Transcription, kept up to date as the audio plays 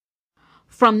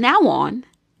From now on,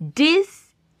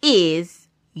 this is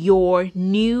your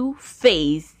new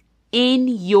phase in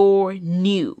your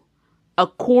new,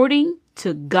 according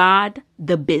to God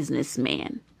the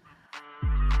businessman.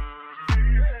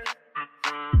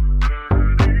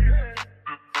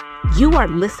 You are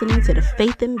listening to the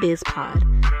Faith and Biz Pod.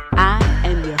 I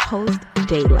am your host,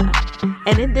 Dayla.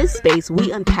 And in this space,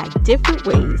 we unpack different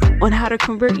ways on how to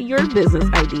convert your business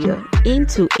idea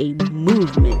into a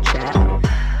movement, child.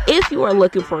 If you are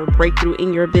looking for a breakthrough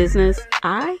in your business,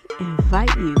 I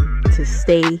invite you to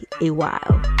stay a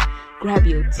while. Grab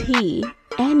your tea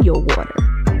and your water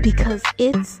because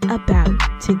it's about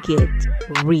to get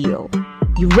real.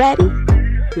 You ready?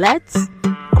 Let's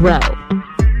grow.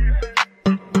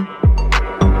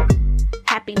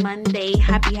 Happy Monday.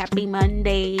 Happy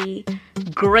Monday.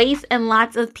 Grace and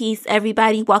lots of peace,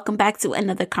 everybody. Welcome back to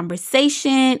another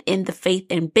conversation in the Faith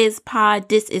and Biz Pod.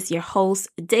 This is your host,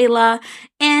 Dayla,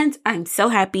 and I'm so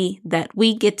happy that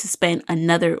we get to spend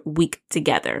another week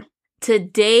together.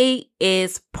 Today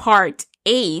is part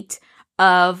 8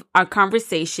 of our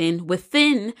conversation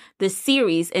within the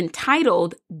series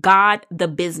entitled God the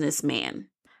Businessman.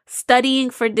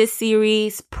 Studying for this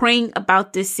series, praying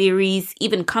about this series,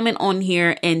 even coming on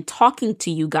here and talking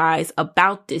to you guys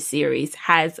about this series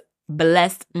has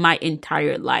blessed my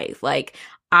entire life. Like,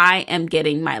 I am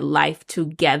getting my life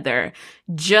together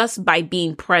just by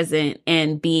being present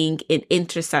and being an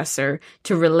intercessor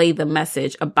to relay the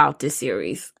message about this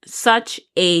series. Such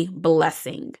a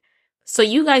blessing. So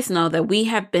you guys know that we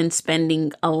have been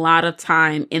spending a lot of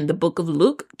time in the book of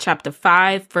Luke, chapter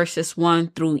 5, verses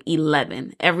 1 through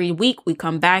 11. Every week we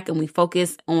come back and we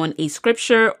focus on a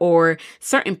scripture or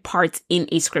certain parts in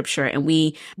a scripture, and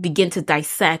we begin to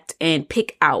dissect and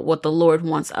pick out what the Lord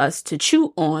wants us to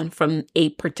chew on from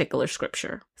a particular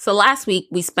scripture. So last week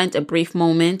we spent a brief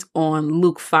moment on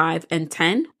Luke 5 and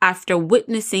 10. After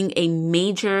witnessing a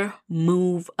major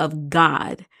move of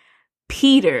God,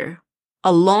 Peter,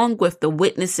 along with the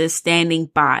witnesses standing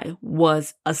by,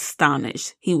 was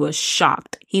astonished. He was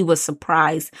shocked. He was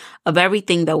surprised of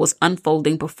everything that was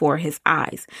unfolding before his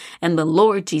eyes. And the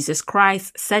Lord Jesus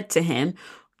Christ said to him,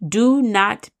 "Do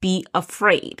not be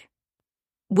afraid,"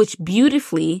 which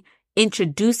beautifully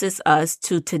introduces us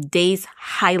to today's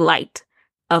highlight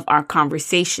of our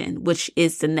conversation, which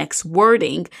is the next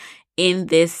wording in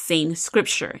this same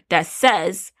scripture that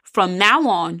says, "From now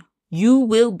on, you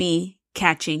will be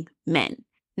catching men."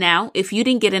 Now, if you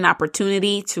didn't get an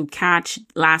opportunity to catch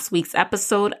last week's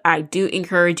episode, I do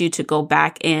encourage you to go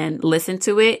back and listen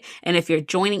to it. And if you're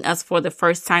joining us for the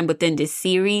first time within this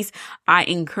series, I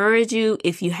encourage you,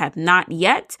 if you have not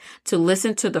yet, to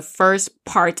listen to the first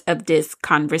part of this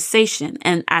conversation.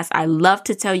 And as I love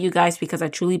to tell you guys, because I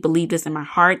truly believe this in my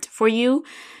heart for you,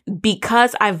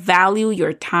 because I value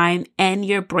your time and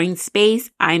your brain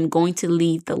space, I'm going to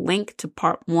leave the link to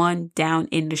part 1 down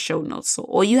in the show notes. So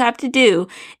all you have to do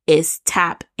is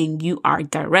tap and you are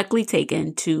directly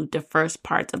taken to the first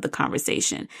part of the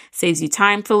conversation. Saves you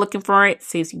time for looking for it,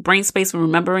 saves you brain space for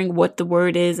remembering what the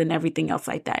word is and everything else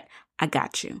like that. I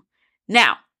got you.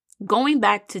 Now, going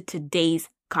back to today's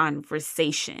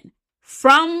conversation.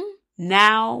 From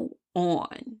now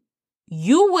on,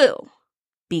 you will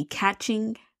be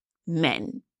catching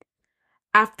men.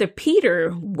 After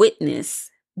Peter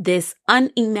witnessed this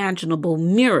unimaginable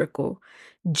miracle,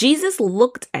 Jesus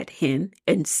looked at him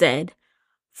and said,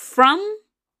 "From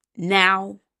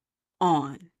now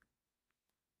on."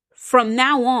 From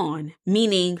now on,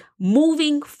 meaning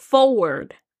moving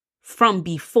forward from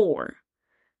before,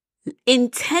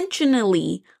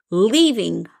 intentionally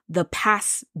leaving the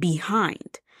past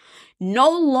behind, no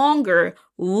longer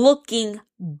looking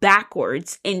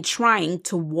backwards and trying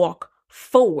to walk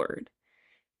forward.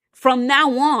 From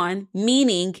now on,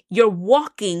 meaning you're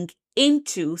walking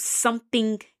into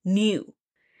something new.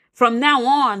 From now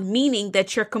on, meaning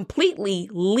that you're completely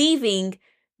leaving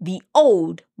the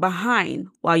old behind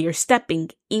while you're stepping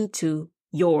into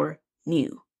your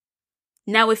new.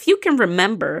 Now, if you can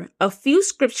remember a few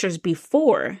scriptures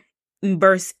before, in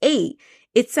verse 8,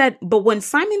 it said, "But when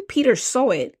Simon Peter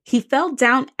saw it, he fell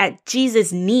down at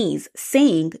Jesus' knees,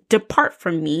 saying, 'Depart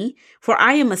from me, for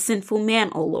I am a sinful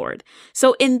man, O Lord.'"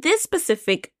 So in this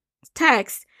specific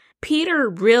text, Peter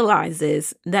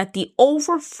realizes that the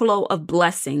overflow of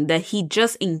blessing that he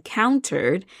just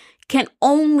encountered can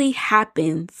only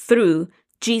happen through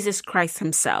Jesus Christ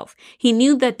himself. He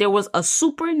knew that there was a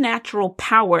supernatural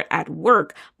power at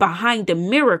work behind the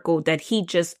miracle that he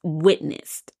just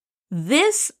witnessed.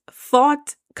 This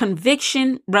thought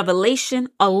conviction, revelation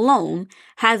alone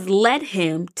has led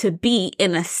him to be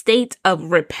in a state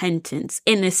of repentance,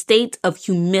 in a state of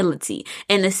humility,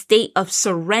 in a state of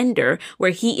surrender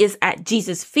where he is at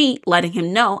Jesus' feet, letting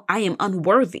him know, I am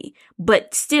unworthy,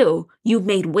 but still you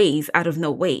made ways out of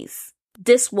no ways.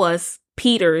 This was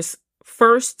Peter's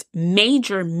first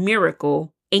major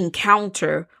miracle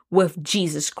encounter with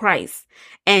Jesus Christ.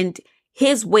 And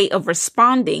his way of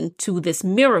responding to this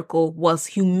miracle was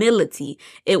humility.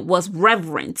 It was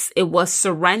reverence. It was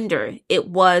surrender.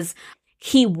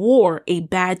 He wore a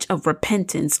badge of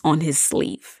repentance on his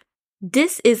sleeve.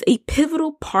 This is a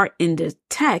pivotal part in the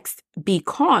text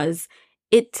because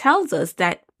it tells us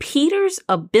that Peter's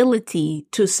ability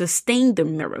to sustain the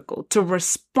miracle, to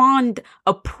respond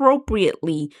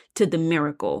appropriately to the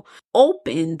miracle,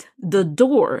 opened the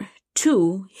door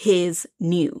to his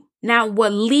new. Now,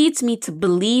 what leads me to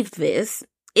believe this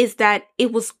is that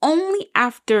it was only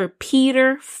after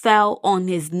Peter fell on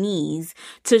his knees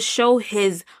to show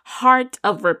his heart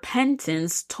of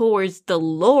repentance towards the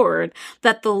Lord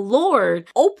that the Lord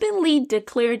openly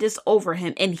declared this over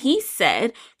him. And he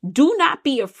said, do not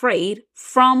be afraid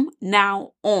from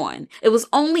now on. It was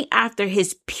only after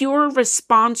his pure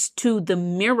response to the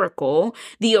miracle,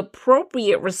 the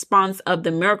appropriate response of the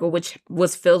miracle, which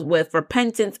was filled with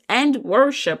repentance and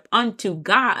worship unto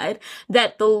God,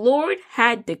 that the Lord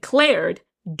had declared,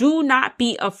 do not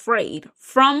be afraid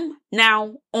from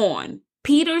now on.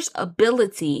 Peter's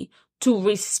ability to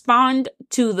respond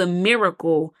to the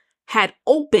miracle had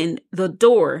opened the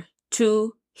door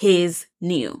to his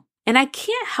new. And I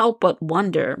can't help but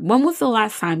wonder, when was the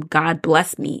last time God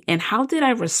blessed me and how did I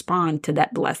respond to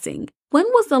that blessing? When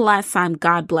was the last time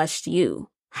God blessed you?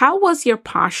 How was your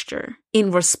posture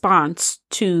in response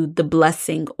to the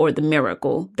blessing or the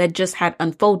miracle that just had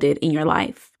unfolded in your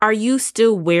life? Are you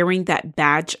still wearing that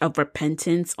badge of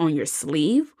repentance on your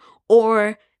sleeve,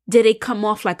 or did it come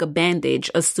off like a bandage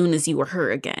as soon as you were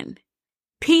hurt again?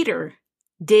 Peter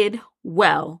did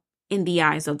well in the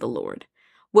eyes of the Lord.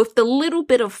 With the little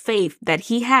bit of faith that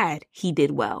he had, he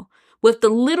did well. With the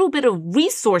little bit of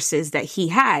resources that he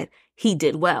had, he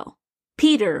did well.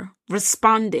 Peter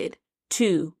responded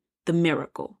to the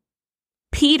miracle.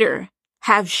 Peter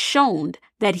have shown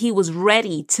that he was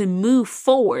ready to move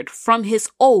forward from his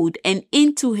old and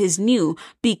into his new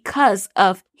because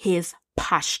of his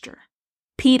posture.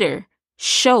 Peter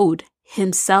showed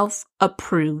himself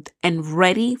approved and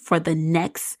ready for the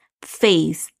next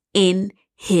phase in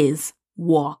his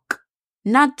walk.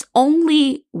 Not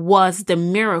only was the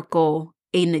miracle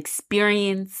an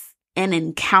experience, an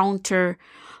encounter,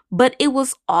 but it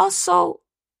was also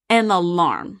an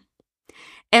alarm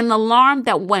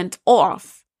that went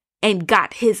off and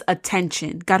got his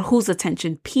attention. Got whose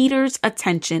attention? Peter's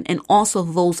attention, and also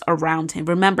those around him.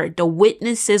 Remember, the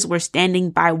witnesses were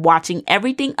standing by watching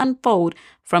everything unfold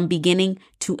from beginning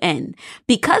to end.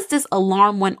 Because this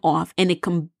alarm went off and it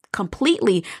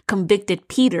completely convicted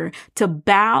Peter to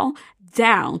bow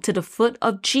down to the foot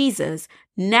of Jesus,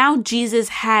 now Jesus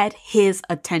had his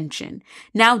attention.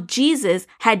 Now Jesus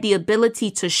had the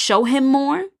ability to show him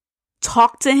more,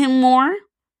 talk to him more,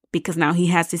 because now he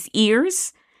has his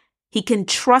ears. He can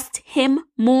trust him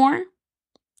more.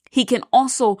 He can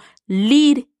also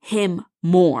lead him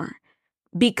more.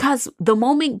 Because the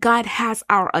moment God has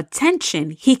our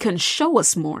attention, he can show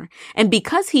us more. And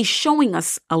because he's showing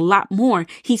us a lot more,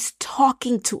 he's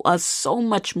talking to us so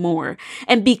much more.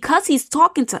 And because he's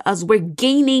talking to us, we're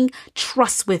gaining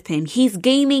trust with him. He's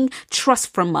gaining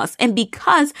trust from us. And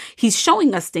because he's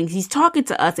showing us things, he's talking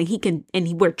to us,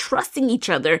 and we're trusting each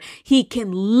other, he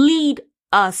can lead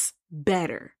us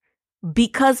better.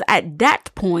 Because at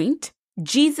that point,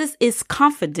 Jesus is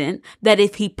confident that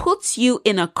if he puts you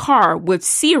in a car with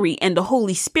Siri and the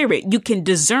Holy Spirit, you can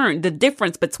discern the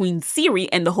difference between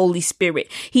Siri and the Holy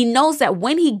Spirit. He knows that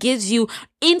when he gives you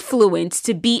influence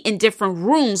to be in different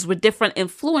rooms with different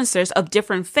influencers of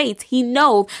different faiths, he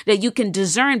knows that you can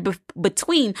discern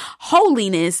between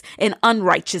holiness and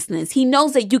unrighteousness. He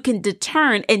knows that you can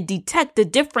discern and detect the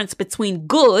difference between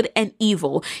good and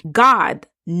evil. God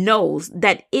knows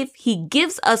that if he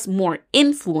gives us more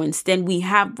influence than we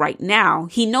have right now,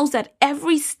 he knows that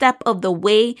every step of the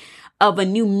way of a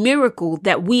new miracle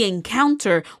that we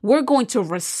encounter, we're going to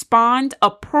respond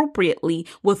appropriately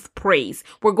with praise.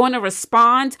 We're going to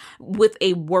respond with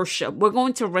a worship. We're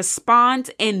going to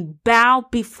respond and bow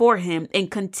before him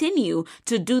and continue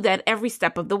to do that every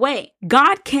step of the way.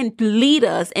 God can lead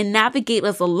us and navigate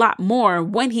us a lot more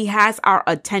when he has our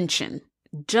attention.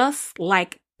 Just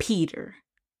like Peter,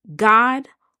 God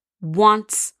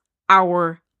wants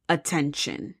our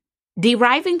attention.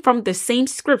 Deriving from the same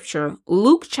scripture,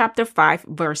 Luke chapter 5,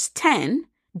 verse 10,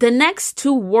 The next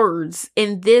two words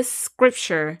in this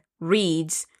scripture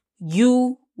reads,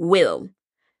 you will.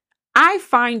 I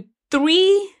find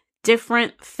three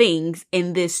different things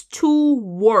in this two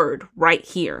word right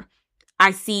here.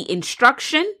 I see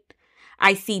instruction,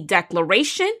 I see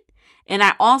declaration, and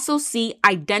I also see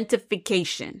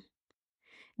identification.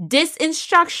 This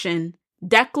instruction,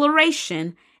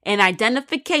 declaration, and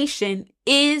identification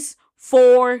is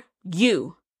for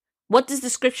you. What does the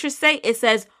scripture say? It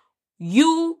says,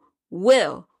 you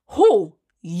will. Who?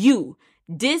 You.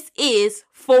 This is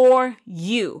for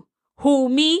you. Who?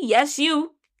 Me? Yes,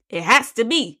 you. It has to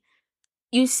be.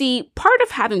 You see, part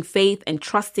of having faith and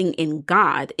trusting in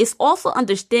God is also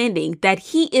understanding that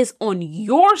He is on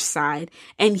your side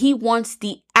and He wants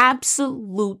the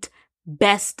absolute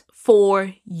best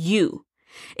for you.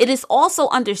 It is also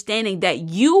understanding that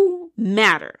you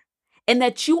matter and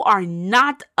that you are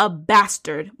not a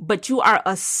bastard, but you are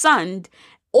a son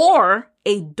or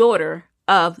a daughter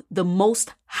of the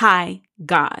Most High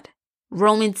God.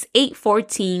 Romans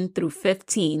 8:14 through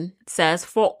 15 says,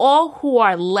 for all who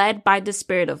are led by the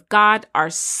Spirit of God are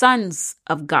sons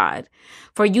of God.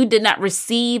 For you did not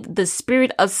receive the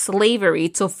spirit of slavery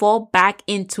to fall back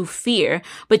into fear,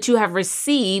 but you have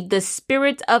received the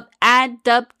spirit of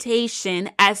adaptation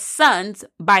as sons,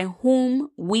 by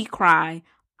whom we cry,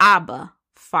 Abba,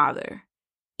 Father.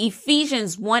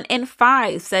 Ephesians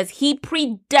 1:5 says He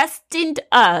predestined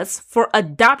us for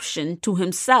adoption to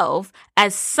Himself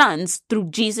as sons through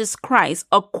Jesus Christ,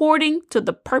 according to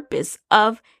the purpose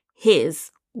of His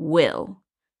will.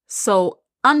 So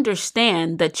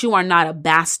understand that you are not a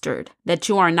bastard, that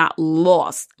you are not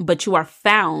lost, but you are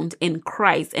found in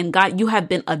Christ. And God, you have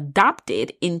been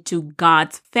adopted into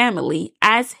God's family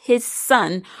as His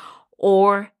son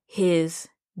or His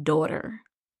daughter.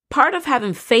 Part of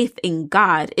having faith in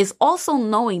God is also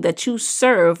knowing that you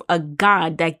serve a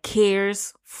God that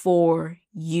cares for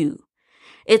you.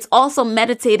 It's also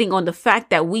meditating on the fact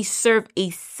that we serve a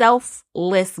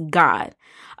selfless God,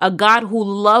 a God who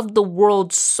loved the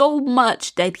world so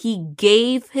much that He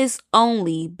gave His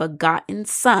only begotten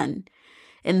Son.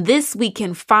 And this we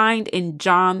can find in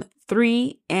John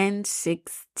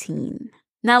 3:16.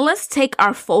 Now let's take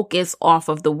our focus off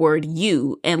of the word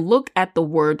you and look at the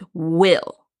word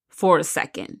will for a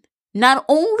second. Not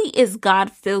only is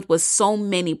God filled with so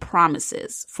many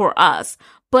promises for us,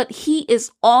 but He is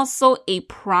also a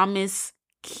promise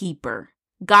keeper.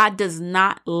 God does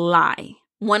not lie.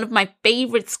 One of my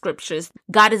favorite scriptures,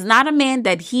 God is not a man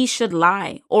that He should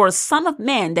lie, or a son of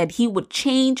man that He would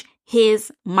change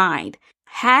His mind.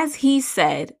 Has He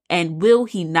said, and will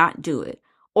He not do it?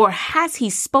 Or has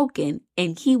He spoken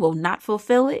and He will not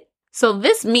fulfill it? So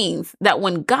this means that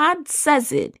when God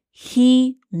says it,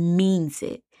 He means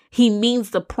it. He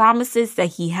means the promises that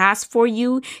He has for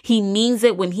you. He means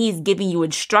it when He is giving you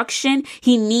instruction.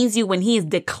 He means you when He is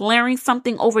declaring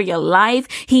something over your life.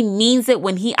 He means it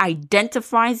when He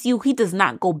identifies you. He does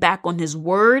not go back on His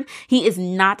word. He is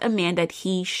not a man that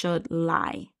He should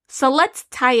lie. So let's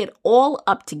tie it all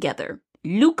up together.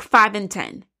 Luke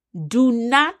 5:10. Do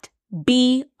not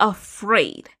be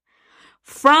afraid.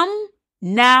 From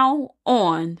now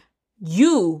on,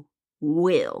 you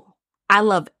will. I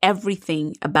love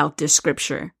everything about this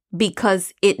scripture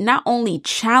because it not only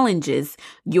challenges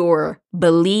your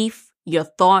belief, your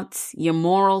thoughts, your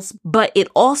morals, but it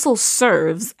also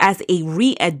serves as a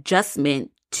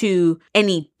readjustment to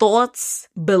any thoughts,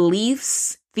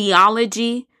 beliefs,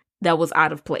 theology that was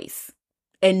out of place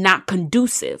and not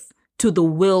conducive to the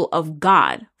will of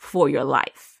God for your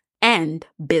life and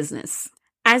business.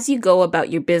 As you go about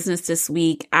your business this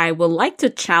week, I would like to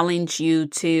challenge you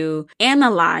to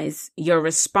analyze your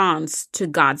response to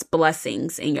God's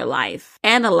blessings in your life.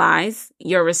 Analyze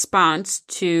your response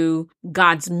to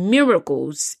God's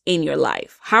miracles in your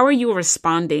life. How are you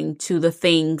responding to the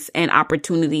things and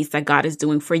opportunities that God is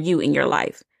doing for you in your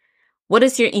life? What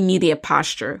is your immediate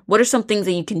posture? What are some things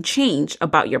that you can change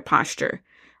about your posture?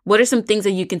 What are some things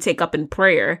that you can take up in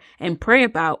prayer and pray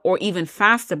about or even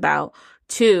fast about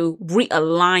to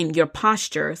realign your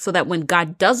posture so that when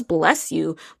God does bless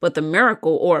you with a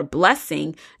miracle or a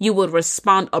blessing, you will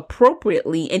respond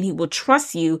appropriately and He will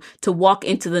trust you to walk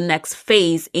into the next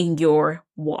phase in your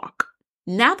walk.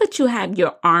 Now that you have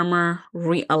your armor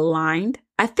realigned,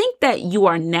 I think that you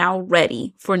are now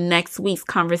ready for next week's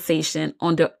conversation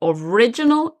on the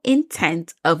original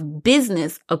intent of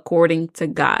business according to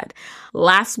God.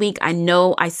 Last week, I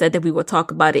know I said that we would talk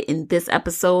about it in this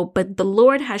episode, but the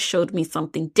Lord has showed me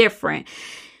something different.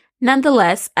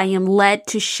 Nonetheless, I am led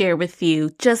to share with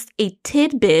you just a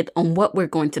tidbit on what we're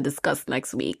going to discuss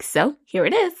next week. So here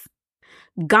it is.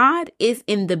 God is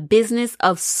in the business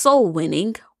of soul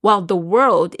winning while the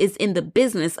world is in the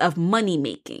business of money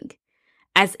making.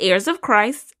 As heirs of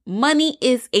Christ, money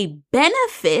is a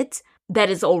benefit that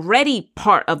is already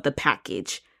part of the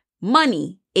package.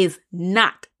 Money is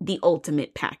not the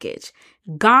ultimate package.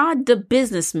 God, the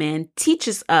businessman,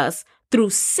 teaches us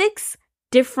through 6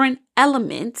 different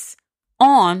elements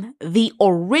on the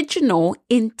original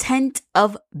intent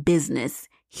of business.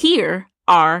 Here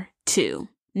are 2.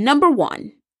 Number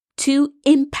 1, to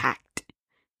impact.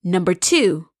 Number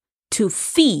 2, to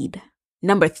feed.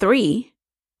 Number 3,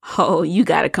 oh, you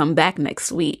got to come back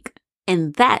next week.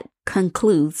 And that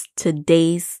concludes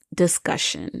today's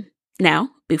discussion. Now,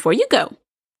 before you go,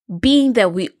 being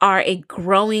that we are a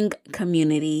growing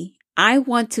community, I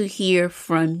want to hear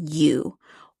from you.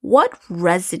 What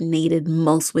resonated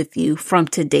most with you from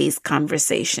today's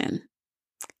conversation?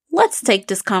 Let's take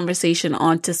this conversation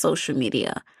onto social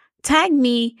media. Tag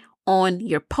me on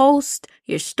your post,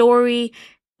 your story,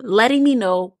 letting me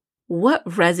know what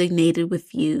resonated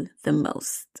with you the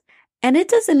most. And it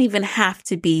doesn't even have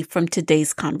to be from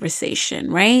today's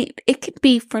conversation, right? It could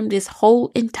be from this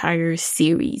whole entire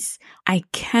series. I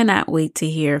cannot wait to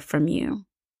hear from you.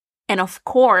 And of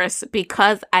course,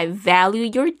 because I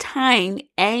value your time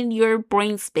and your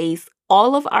brain space,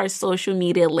 all of our social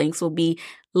media links will be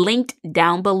linked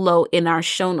down below in our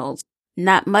show notes.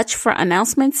 Not much for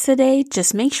announcements today.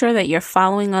 Just make sure that you're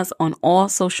following us on all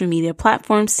social media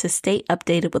platforms to stay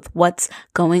updated with what's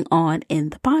going on in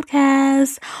the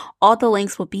podcast. All the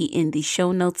links will be in the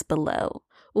show notes below.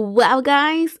 Well,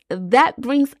 guys, that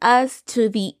brings us to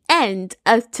the end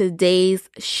of today's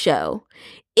show.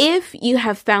 If you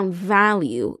have found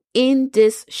value in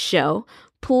this show,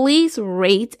 please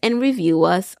rate and review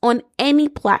us on any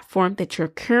platform that you're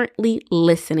currently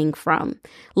listening from.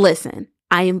 Listen,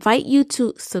 I invite you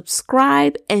to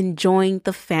subscribe and join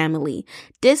the family.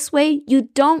 This way, you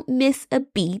don't miss a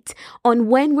beat on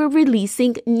when we're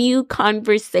releasing new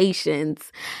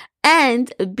conversations.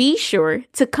 And be sure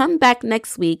to come back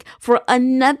next week for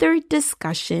another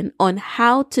discussion on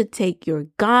how to take your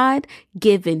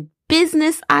God-given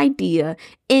business idea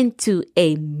into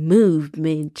a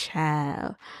movement,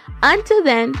 child. Until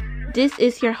then, this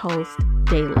is your host,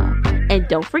 Dayla. And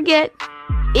don't forget,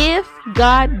 if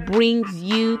God brings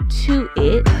you to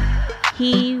it,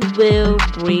 He will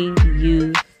bring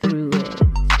you